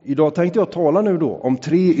idag tänkte jag tala nu då om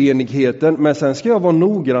treenigheten, men sen ska jag vara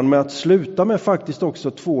noggrann med att sluta med faktiskt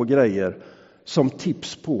också 2 grejer som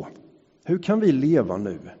tips på hur kan vi leva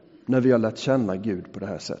nu när vi har lärt känna Gud på det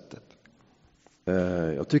här sättet.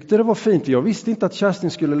 Jag tyckte det var fint. Jag visste inte att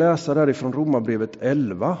Kerstin skulle läsa därifrån Romarbrevet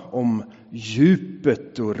 11 om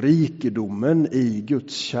djupet och rikedomen i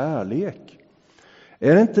Guds kärlek.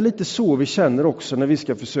 Är det inte lite så vi känner också när vi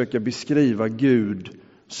ska försöka beskriva Gud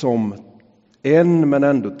som en men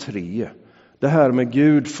ändå 3? Det här med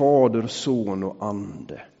Gud, Fader, Son och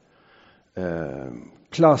Ande.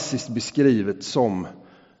 Klassiskt beskrivet som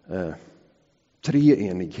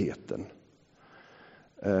treenigheten.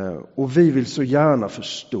 Och vi vill så gärna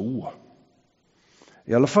förstå.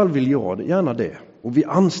 I alla fall vill jag gärna det. Och vi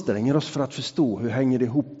anstränger oss för att förstå hur hänger det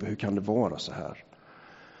ihop, hur kan det vara så här.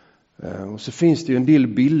 Och så finns det ju en del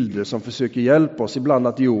bilder som försöker hjälpa oss ibland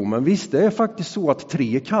att men visst det är faktiskt så att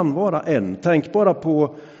 3 kan vara en. Tänk bara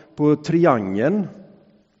på triangeln.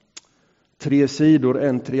 3 sidor,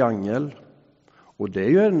 en triangel. Och det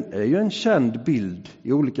är ju en känd bild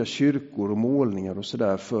i olika kyrkor och målningar och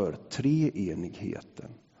sådär för treenigheten.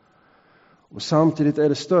 Och samtidigt är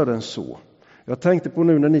det större än så. Jag tänkte på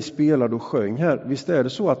nu när ni spelade och sjöng här. Visst är det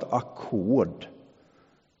så att ackord,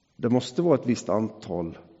 det måste vara ett visst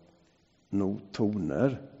antal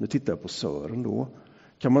toner. Nu tittar jag på Sören då.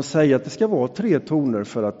 Kan man säga att det ska vara 3 toner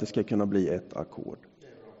för att det ska kunna bli ett ackord?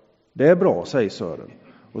 Det är bra, säger Sören.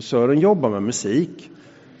 Och Sören jobbar med musik.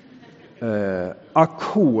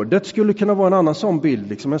 Ackordet skulle kunna vara en annan sån bild,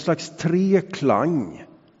 liksom en slags treklang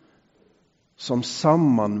som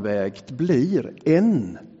sammanvägt blir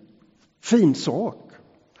en fin sak.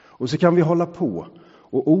 Och så kan vi hålla på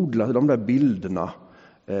och odla de där bilderna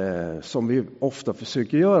som vi ofta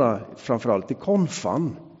försöker göra, framförallt i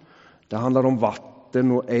konfan. Det handlar om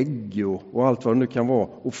vatten och ägg och allt vad det nu kan vara.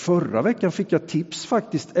 Och förra veckan fick jag tips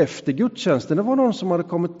faktiskt efter gudstjänsten. Det var någon som hade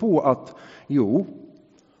kommit på att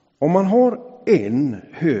om man har en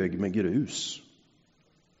hög med grus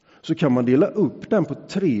så kan man dela upp den på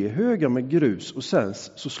 3 högar med grus och sen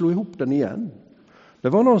så slå ihop den igen. Det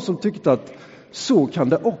var någon som tyckte att så kan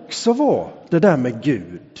det också vara, det där med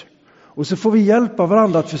Gud. Och så får vi hjälpa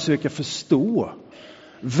varandra att försöka förstå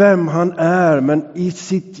vem han är, men i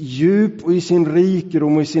sitt djup och i sin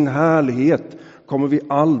rikedom och i sin härlighet kommer vi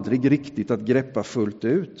aldrig riktigt att greppa fullt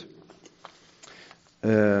ut.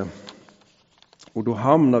 Och då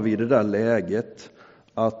hamnar vi i det där läget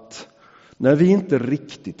att när vi inte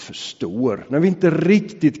riktigt förstår, när vi inte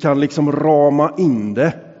riktigt kan liksom rama in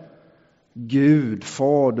det, Gud,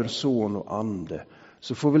 Fader, Son och Ande,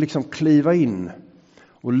 så får vi liksom kliva in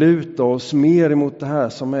och luta oss mer emot det här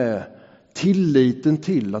som är tilliten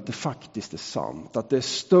till att det faktiskt är sant, att det är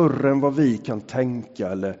större än vad vi kan tänka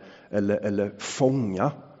eller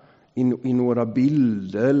fånga i några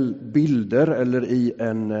bilder eller i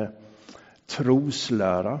en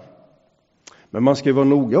troslära. Men man ska ju vara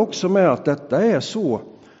noga också med att detta är så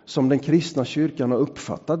som den kristna kyrkan har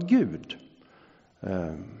uppfattat Gud.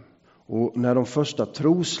 Och när de första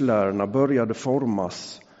troslärarna började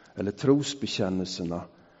formas, eller trosbekännelserna,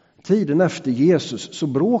 tiden efter Jesus, så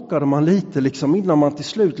bråkade man lite liksom innan man till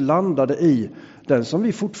slut landade i den som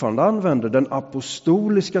vi fortfarande använder, den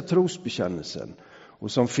apostoliska trosbekännelsen.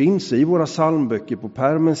 Och som finns i våra psalmböcker på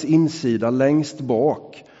pärmens insida längst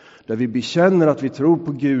bak. Där vi bekänner att vi tror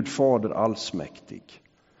på Gud Fader allsmäktig.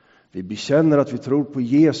 Vi bekänner att vi tror på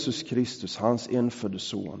Jesus Kristus, hans enfödde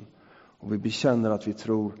son. Och vi bekänner att vi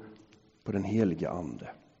tror på den heliga ande.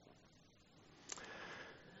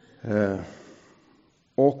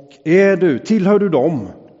 Och tillhör du dem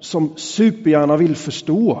som supergärna vill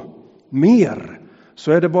förstå mer,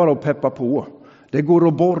 så är det bara att peppa på. Det går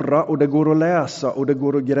att borra och det går att läsa och det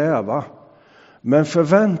går att gräva. Men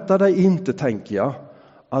förvänta dig inte, tänker jag,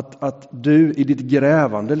 att du i ditt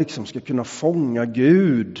grävande liksom ska kunna fånga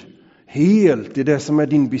Gud helt i det som är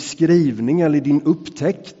din beskrivning eller din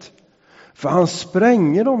upptäckt. För han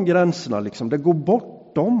spränger de gränserna liksom, det går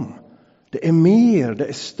bortom. Det är mer, det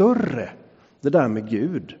är större, det där med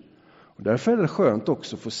Gud. Och därför är det skönt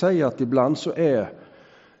också att få säga att ibland så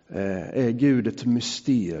är Gud ett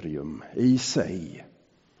mysterium i sig.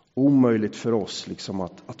 Omöjligt för oss liksom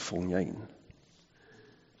att fånga in.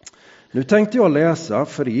 Nu tänkte jag läsa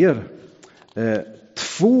för er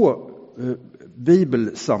 2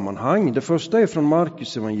 bibelsammanhang. Det första är från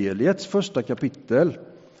Markus evangeliets första kapitel.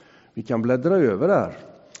 Vi kan bläddra över där.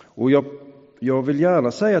 Och jag vill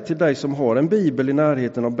gärna säga till dig som har en bibel i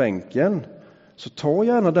närheten av bänken, så ta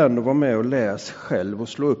gärna den och var med och läs själv och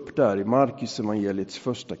slå upp där i Markus evangeliets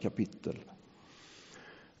första kapitel.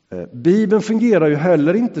 Bibeln fungerar ju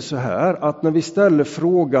heller inte så här att när vi ställer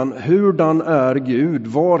frågan hurdan är Gud,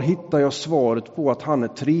 var hittar jag svaret på att han är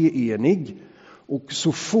treenig? Och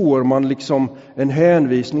så får man liksom en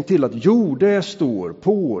hänvisning till att jo, det står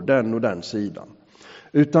på den och den sidan.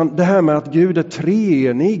 Utan det här med att Gud är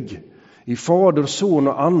treenig i Fader, Son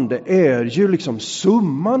och Ande är ju liksom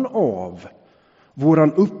summan av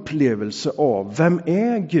våran upplevelse av vem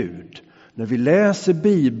är Gud? När vi läser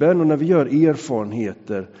Bibeln och när vi gör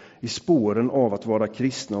erfarenheter i spåren av att vara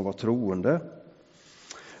kristna och vara troende.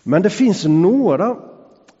 Men det finns några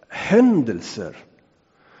händelser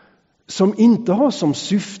som inte har som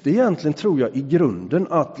syfte egentligen, tror jag, i grunden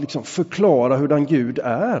att liksom förklara hur den Gud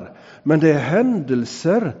är. Men det är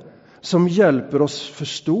händelser som hjälper oss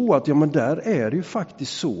förstå att ja, men där är det ju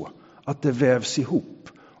faktiskt så att det vävs ihop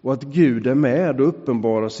och att Gud är med och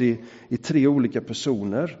uppenbaras i tre olika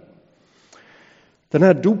personer. Den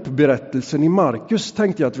här dopberättelsen i Markus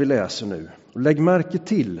tänkte jag att vi läser nu. Och lägg märke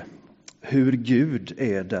till hur Gud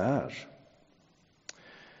är där.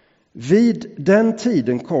 Vid den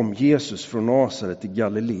tiden kom Jesus från Nasaret i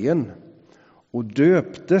Galileen och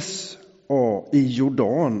döptes i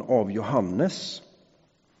Jordan av Johannes.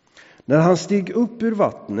 När han steg upp ur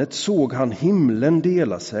vattnet såg han himlen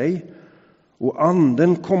dela sig och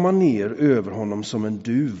anden komma ner över honom som en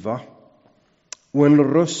duva. Och en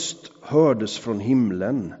röst hördes från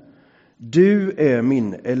himlen. Du är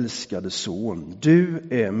min älskade son, du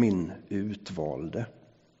är min utvalde.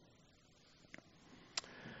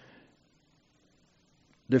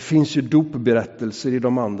 Det finns ju dopberättelser i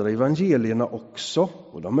de andra evangelierna också,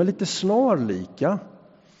 och de är lite snarlika.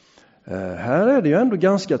 Här är det ju ändå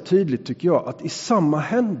ganska tydligt, tycker jag, att i samma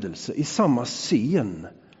händelse, i samma scen,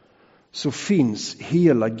 så finns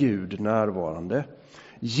hela Gud närvarande.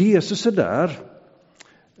 Jesus är där.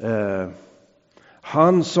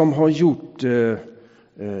 Han som har gjort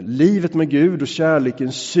livet med Gud och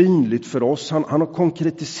kärleken synligt för oss. Han har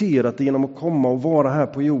konkretiserat det genom att komma och vara här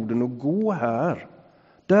på jorden och gå här.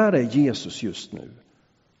 Där är Jesus just nu.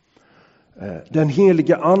 Den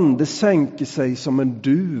heliga ande sänker sig som en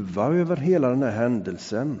duva över hela den här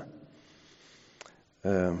händelsen.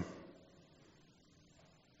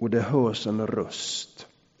 Och det hörs en röst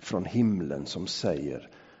från himlen som säger: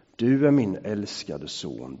 du är min älskade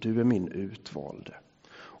son, du är min utvalde.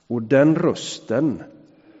 Och den rösten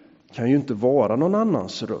kan ju inte vara någon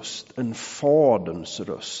annans röst än faderns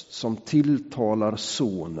röst som tilltalar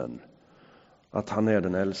sonen att han är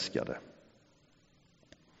den älskade.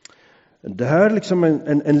 Det här är liksom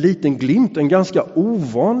en liten glimt, en ganska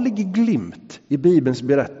ovanlig glimt i Bibelns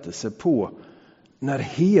berättelse på när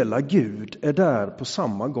hela Gud är där på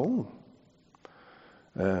samma gång.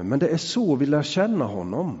 Men det är så vi lär känna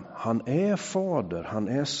honom. Han är fader, han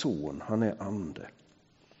är son, han är ande.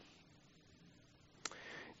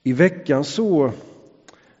 I veckan så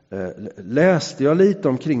läste jag lite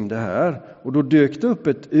omkring det här och då dök det upp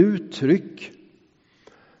ett uttryck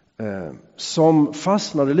som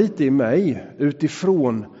fastnade lite i mig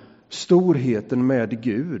utifrån storheten med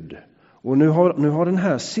Gud. Och nu har den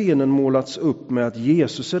här scenen målats upp med att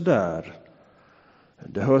Jesus är där.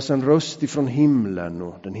 Det hörs en röst ifrån himlen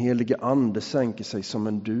och den helige ande sänker sig som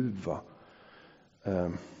en duva.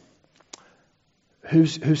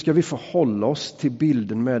 Hur ska vi förhålla oss till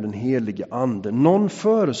bilden med den helige ande? Någon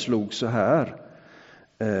föreslog så här: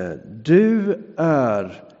 du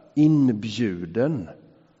är inbjuden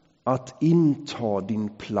att inta din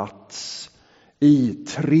plats i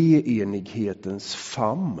treenighetens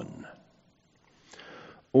famn.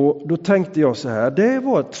 Och då tänkte jag så här, det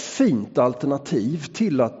var ett fint alternativ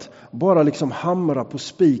till att bara liksom hamra på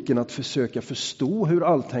spiken att försöka förstå hur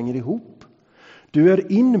allt hänger ihop. Du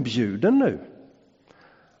är inbjuden nu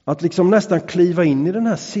att liksom nästan kliva in i den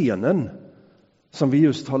här scenen som vi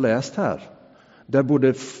just har läst här. Där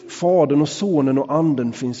både fadern och sonen och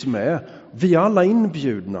anden finns med. Vi är alla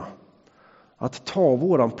inbjudna att ta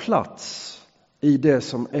våran plats i det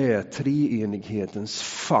som är treenighetens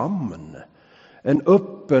famn. En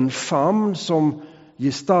öppen famn som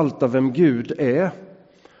gestaltar vem Gud är.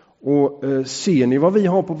 Och ser ni vad vi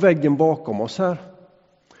har på väggen bakom oss här?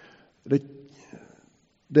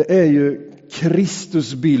 Det är ju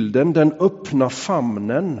Kristusbilden, den öppna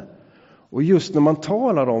famnen. Och just när man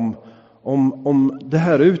talar om det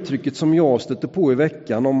här uttrycket som jag stötte på i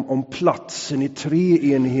veckan, om platsen i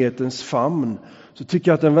treenighetens famn, så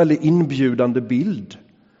tycker jag att det är en väldigt inbjudande bild.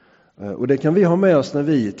 Och det kan vi ha med oss när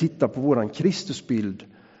vi tittar på våran Kristusbild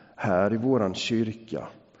här i våran kyrka.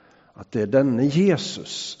 Att det är denne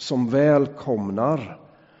Jesus som välkomnar.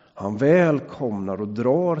 Han välkomnar och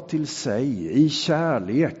drar till sig i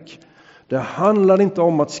kärlek. Det handlar inte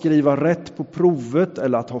om att skriva rätt på provet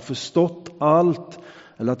eller att ha förstått allt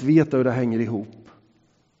eller att veta hur det hänger ihop.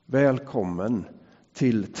 Välkommen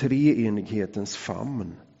till treenighetens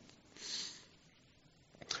famn.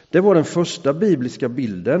 Det var den första bibliska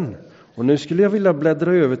bilden. Och nu skulle jag vilja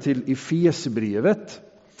bläddra över till Efesierbrevet.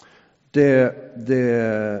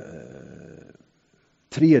 Det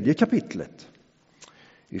tredje kapitlet.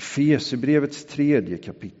 Efesierbrevets 3:e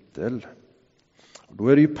kapitel. Då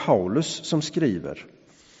är det ju Paulus som skriver.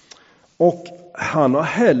 Och han har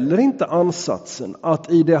heller inte ansatsen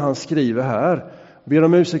att i det han skriver här, ber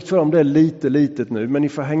om ursäkt för om det är lite litet nu, men ni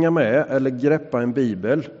får hänga med eller greppa en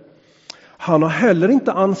bibel. Han har heller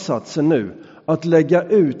inte ansatsen nu att lägga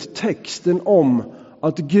ut texten om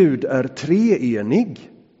att Gud är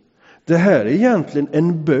treenig. Det här är egentligen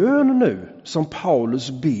en bön nu som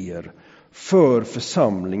Paulus ber för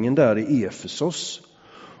församlingen där i Efesos.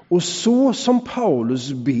 Och så som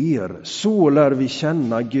Paulus ber, så lär vi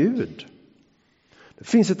känna Gud. Det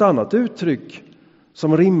finns ett annat uttryck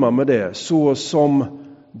som rimmar med det. Så som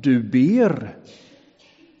du ber,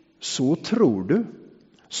 så tror du.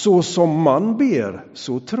 Så som man ber,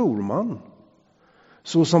 så tror man.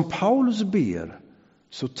 Så som Paulus ber,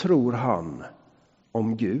 så tror han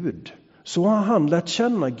om Gud. Så har han lärt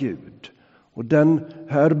känna Gud. Och den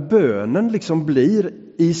här bönen liksom blir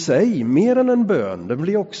i sig mer än en bön. Det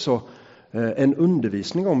blir också en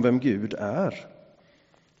undervisning om vem Gud är.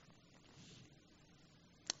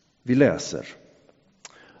 Vi läser.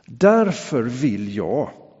 Därför vill jag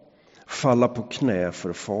falla på knä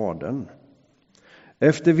för Fadern,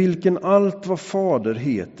 efter vilken allt vad Fader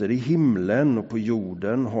heter i himlen och på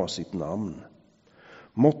jorden har sitt namn.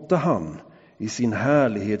 Måtte han i sin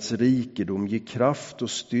härlighetsrikedom ge kraft och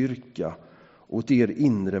styrka åt er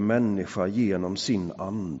inre människa genom sin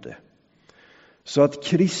ande, så att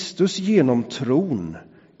Kristus genom tron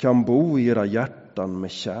kan bo i era hjärtan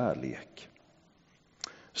med kärlek.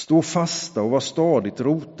 Stå fasta och var stadigt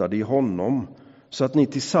rotade i honom, så att ni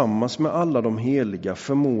tillsammans med alla de heliga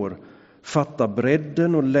förmår fatta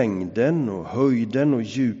bredden och längden och höjden och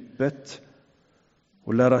djupet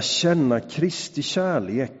och lära känna Kristi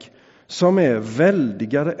kärlek som är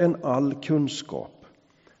väldigare än all kunskap,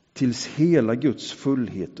 tills hela Guds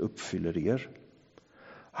fullhet uppfyller er.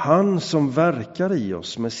 Han som verkar i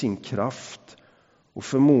oss med sin kraft och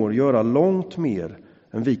förmår göra långt mer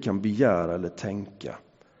än vi kan begära eller tänka.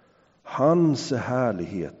 Hans är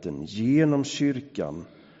härligheten genom kyrkan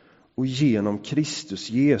och genom Kristus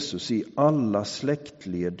Jesus i alla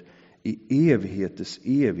släktled i evighetens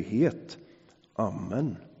evighet.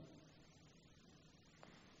 Amen.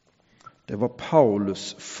 Det var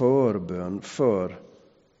Paulus förbön för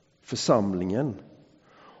församlingen.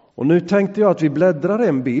 Och nu tänkte jag att vi bläddrar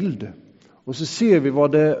en bild och så ser vi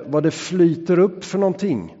vad det flyter upp för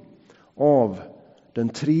någonting av den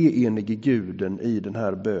treenige guden i den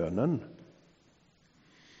här bönen.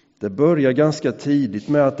 Det börjar ganska tidigt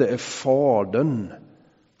med att det är Fadern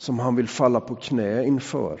som han vill falla på knä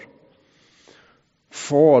inför.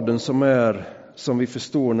 Fadern som är, som vi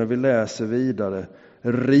förstår när vi läser vidare,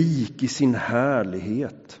 rik i sin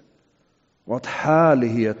härlighet. Och att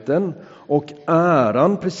härligheten och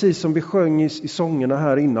äran, precis som vi sjöng i sångerna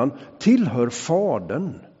här innan, tillhör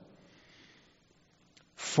Fadern.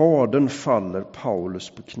 Fadern faller Paulus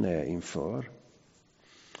på knä inför.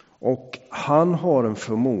 Och han har en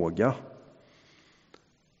förmåga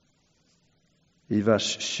i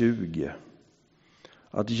vers 20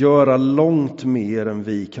 att göra långt mer än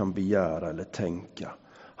vi kan begära eller tänka.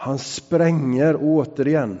 Han spränger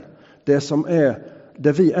återigen det som är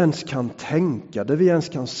det vi ens kan tänka, det vi ens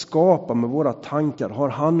kan skapa med våra tankar, har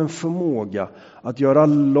han en förmåga att göra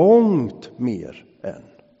långt mer än.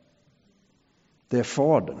 Det är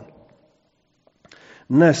Fadern.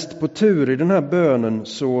 Näst på tur i den här bönen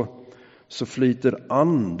så flyter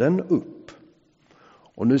anden upp.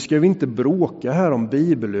 Och nu ska vi inte bråka här om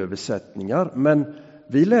bibelöversättningar, men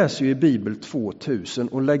vi läser ju i Bibel 2000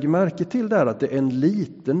 och lägg märke till där att det är en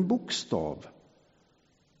liten bokstav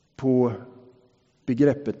på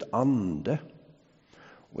begreppet ande.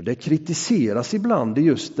 Och det kritiseras ibland i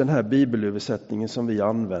just den här bibelöversättningen som vi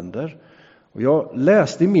använder. Och jag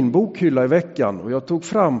läste i min bokhylla i veckan och jag tog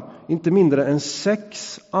fram inte mindre än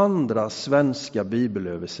 6 andra svenska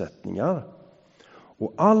bibelöversättningar.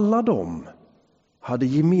 Och alla de hade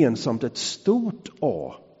gemensamt ett stort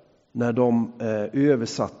A när de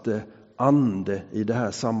översatte ande i det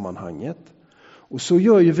här sammanhanget. Och så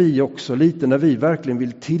gör ju vi också lite när vi verkligen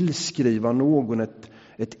vill tillskriva någon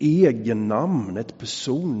ett egennamn, ett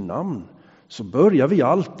personnamn. Så börjar vi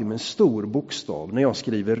alltid med en stor bokstav när jag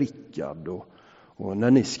skriver Rickard och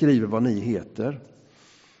när ni skriver vad ni heter.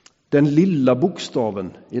 Den lilla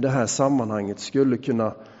bokstaven i det här sammanhanget skulle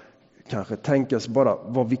kunna kanske tänkas bara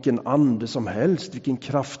vara vilken ande som helst, vilken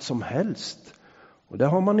kraft som helst. Och det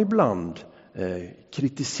har man ibland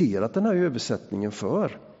kritiserat den här översättningen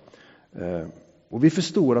för. Och vi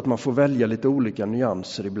förstår att man får välja lite olika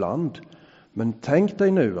nyanser ibland. Men tänk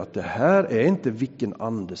dig nu att det här är inte vilken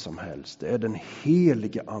ande som helst. Det är den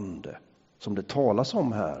helige ande som det talas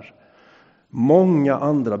om här. Många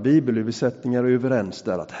andra bibelöversättningar är överens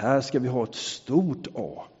där att här ska vi ha ett stort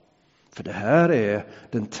A. För det här är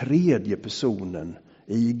den tredje personen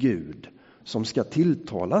i Gud som ska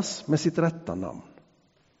tilltalas med sitt rätta namn.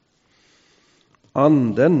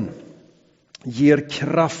 Anden ger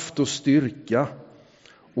kraft och styrka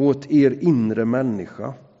åt er inre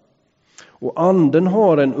människa. Och anden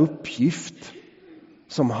har en uppgift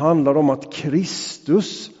som handlar om att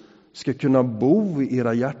Kristus ska kunna bo i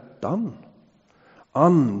era hjärtan.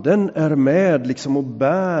 Anden är med liksom och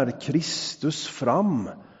bär Kristus fram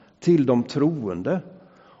till de troende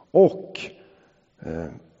och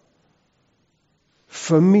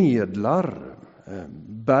förmedlar,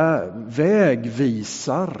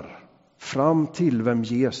 vägvisar fram till vem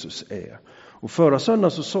Jesus är. Och förra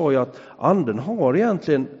söndagen så sa jag att anden har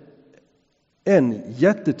egentligen en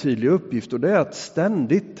jättetydlig uppgift, och det är att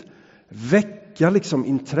ständigt väcka liksom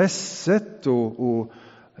intresset och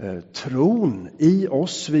tron i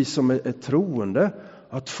oss, vi som är troende,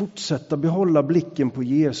 att fortsätta behålla blicken på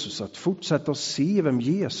Jesus, att fortsätta att se vem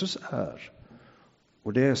Jesus är.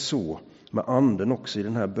 Och det är så med anden också i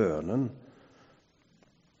den här bönen.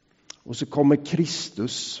 Och så kommer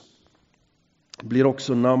Kristus, blir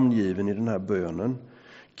också namngiven i den här bönen.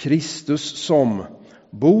 Kristus som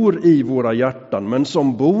bor i våra hjärtan, men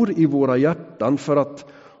som bor i våra hjärtan för att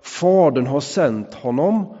Fadern har sänt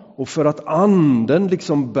honom och för att anden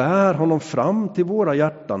liksom bär honom fram till våra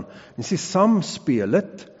hjärtan. Ni ser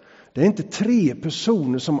samspelet. Det är inte tre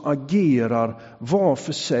personer som agerar var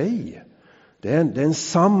för sig. Det är en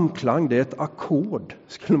samklang, det är ett ackord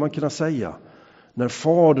skulle man kunna säga. När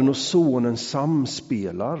Fadern och Sonen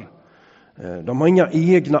samspelar. De har inga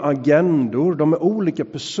egna agendor, de är olika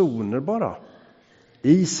personer bara.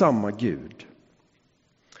 I samma Gud.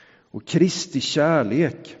 Och Kristi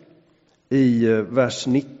kärlek i vers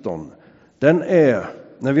 19. Den är,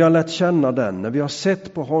 när vi har lärt känna den, när vi har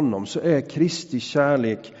sett på honom, så är Kristi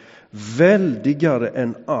kärlek väldigare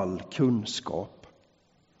än all kunskap.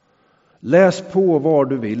 Läs på vad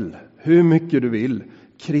du vill, hur mycket du vill.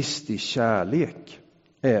 Kristi kärlek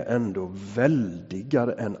är ändå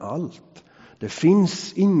väldigare än allt. Det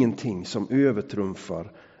finns ingenting som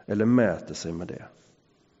övertrumfar eller mäter sig med det.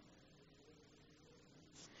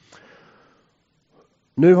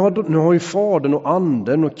 Nu har ju Fadern och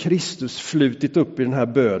anden och Kristus flutit upp i den här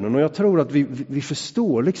bönen, och jag tror att vi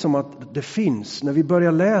förstår liksom att det finns, när vi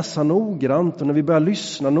börjar läsa noggrant och när vi börjar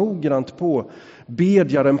lyssna noggrant på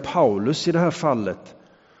bedjaren Paulus i det här fallet,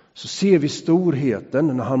 så ser vi storheten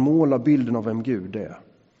när han målar bilden av vem Gud är.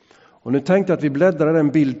 Och nu tänkte jag att vi bläddrar en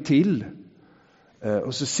bild till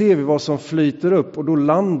och så ser vi vad som flyter upp, och då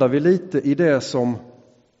landar vi lite i det som...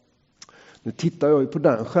 Nu tittar jag ju på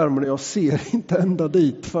den skärmen och jag ser inte ända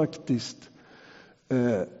dit faktiskt.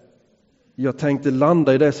 Jag tänkte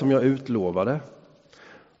landa i det som jag utlovade.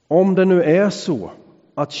 Om det nu är så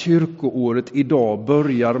att kyrkoåret idag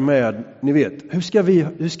börjar med, ni vet,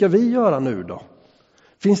 hur ska vi göra nu då?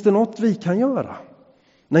 Finns det något vi kan göra?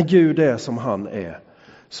 När Gud är som han är.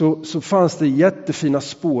 Så fanns det jättefina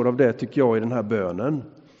spår av det tycker jag i den här bönen.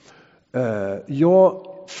 Jag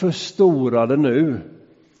förstorade nu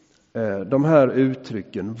de här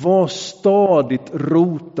uttrycken. Var stadigt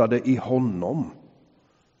rotade i honom.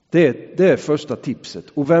 Det är första tipset.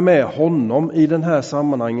 Och vem är honom i det här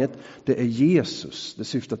sammanhanget? Det är Jesus det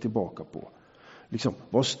syftar tillbaka på. Liksom,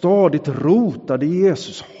 var stadigt rotad i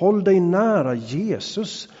Jesus. Håll dig nära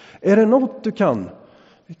Jesus. Är det något du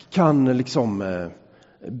kan liksom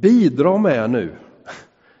bidra med nu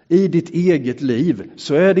i ditt eget liv,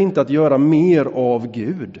 så är det inte att göra mer av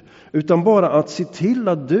Gud, utan bara att se till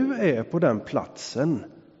att du är på den platsen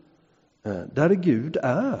där Gud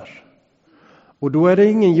är. Och då är det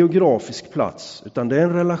ingen geografisk plats, utan det är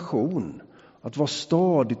en relation. Att vara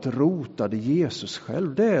stadigt rotad i Jesus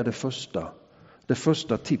själv, det är det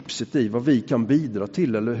första tipset i vad vi kan bidra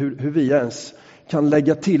till, eller hur vi ens kan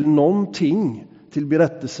lägga till någonting till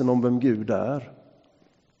berättelsen om vem Gud är.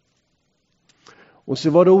 Och så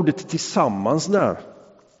var det ordet tillsammans där.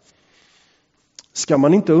 Ska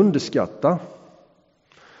man inte underskatta.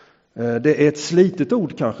 Det är ett slitet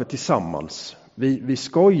ord kanske, tillsammans. Vi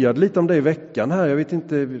skojade lite om det i veckan här. Jag vet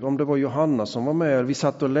inte om det var Johanna som var med. Vi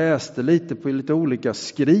satt och läste lite på lite olika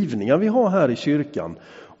skrivningar vi har här i kyrkan.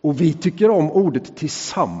 Och vi tycker om ordet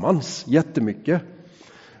tillsammans jättemycket.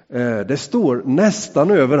 Det står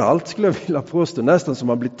nästan överallt skulle jag vilja påstå. Nästan som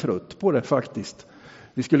man blir trött på det faktiskt.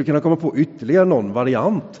 Vi skulle kunna komma på ytterligare någon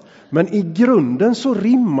variant. Men i grunden så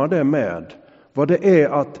rimmar det med vad det är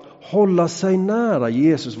att hålla sig nära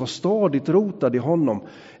Jesus. Vara stadigt rotad i honom.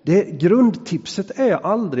 Grundtipset är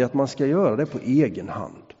aldrig att man ska göra det på egen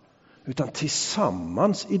hand. Utan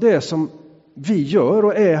tillsammans i det som vi gör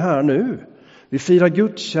och är här nu. Vi firar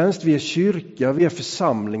gudstjänst, vi är kyrka, vi är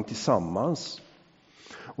församling tillsammans.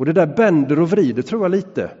 Och det där bänder och vrider tror jag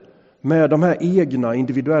lite med de här egna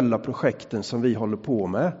individuella projekten som vi håller på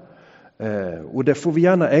med. Och det får vi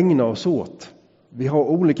gärna ägna oss åt. Vi har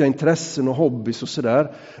olika intressen och hobbys och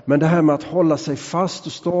sådär. Men det här med att hålla sig fast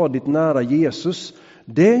och stadigt nära Jesus,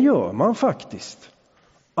 det gör man faktiskt.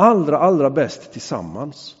 Allra bäst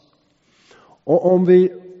tillsammans. Och om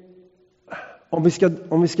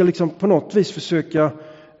vi ska liksom på något vis försöka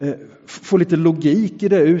få lite logik i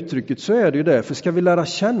det uttrycket så är det ju det. För ska vi lära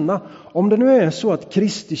känna, om det nu är så att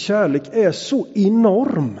Kristi kärlek är så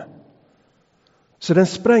enorm så den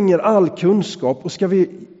spränger all kunskap och ska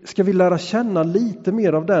vi lära känna lite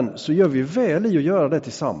mer av den så gör vi väl i att göra det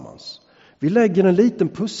tillsammans. Vi lägger en liten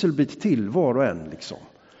pusselbit till var och en liksom.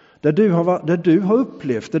 Där du har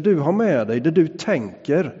upplevt, där du har med dig, där du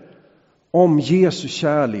tänker om Jesu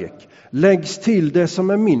kärlek. Läggs till det som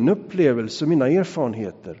är min upplevelse, mina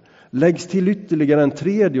erfarenheter. Läggs till ytterligare en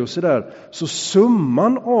tredje och sådär. Så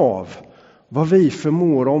summan av vad vi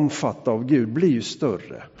förmår omfatta av Gud blir ju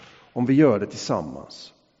större om vi gör det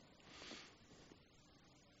tillsammans.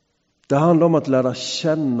 Det handlar om att lära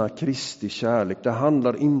känna Kristi kärlek. Det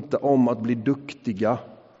handlar inte om att bli duktiga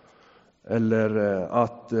eller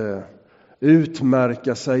att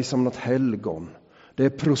utmärka sig som något helgon. Det är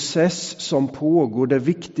process som pågår, det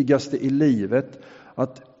viktigaste i livet,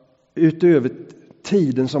 att utöver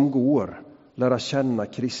tiden som går lära känna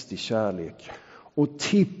Kristi kärlek. Och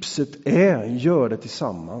tipset är, gör det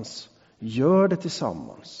tillsammans. Gör det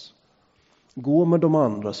tillsammans. Gå med de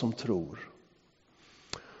andra som tror.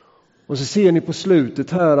 Och så ser ni på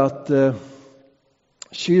slutet här att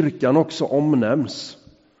kyrkan också omnämns.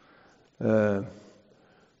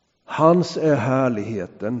 Hans är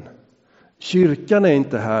härligheten. Kyrkan är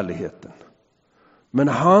inte härligheten. Men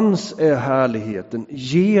hans är härligheten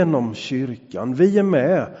genom kyrkan. Vi är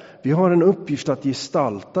med. Vi har en uppgift att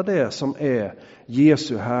gestalta det som är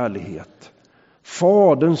Jesu härlighet.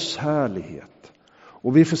 Faderns härlighet.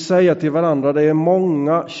 Och vi får säga till varandra, det är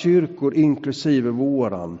många kyrkor inklusive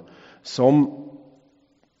våran som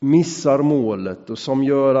missar målet och som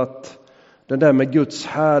gör att den där med Guds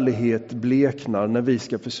härlighet bleknar när vi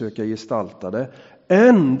ska försöka gestalta det.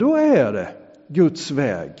 Ändå är det Guds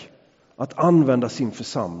väg att använda sin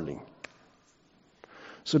församling.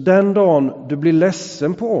 Så den dagen du blir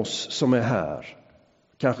ledsen på oss som är här,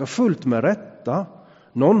 kanske fullt med rätta,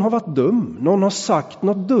 någon har varit dum, någon har sagt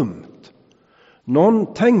något dumt,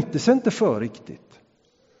 någon tänkte sig inte för riktigt,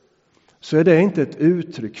 så är det inte ett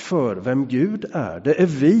uttryck för vem Gud är. Det är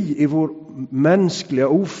vi i vår mänskliga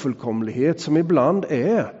ofullkomlighet som ibland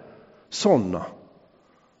är sådana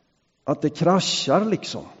att det kraschar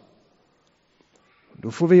liksom.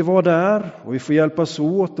 Då får vi vara där och vi får hjälpas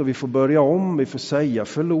åt och vi får börja om, vi får säga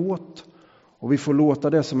förlåt och vi får låta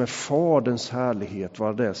det som är Faderns härlighet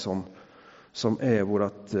vara det som är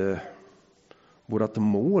vårat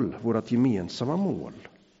mål, vårat gemensamma mål.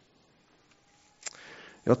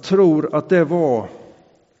 Jag tror att det var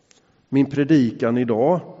min predikan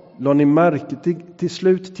idag. La ni märke till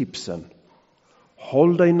sluttipsen?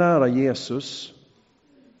 Håll dig nära Jesus.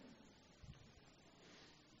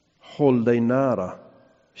 Håll dig nära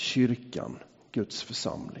kyrkan, Guds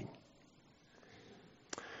församling.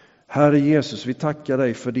 Herre Jesus, vi tackar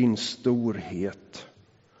dig för din storhet.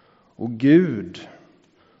 Och Gud,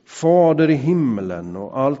 Fader i himlen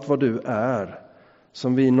och allt vad du är,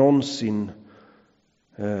 som vi någonsin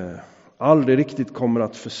aldrig riktigt kommer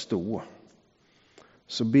att förstå.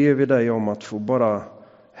 Så ber vi dig om att få bara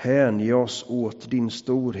hänge oss åt din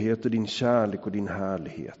storhet och din kärlek och din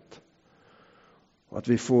härlighet. Och att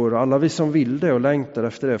vi får, alla vi som vill det och längtar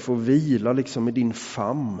efter det, får vila liksom i din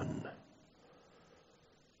famn.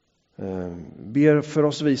 Ber för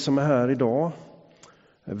oss vi som är här idag.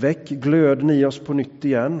 Väck glöden i oss på nytt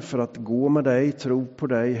igen för att gå med dig, tro på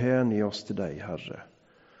dig, hänge oss till dig, Herre.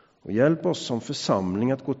 Och hjälp oss som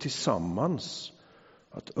församling att gå tillsammans.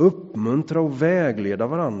 Att uppmuntra och vägleda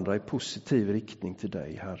varandra i positiv riktning till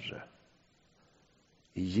dig, Herre.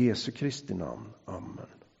 I Jesu Kristi namn. Amen.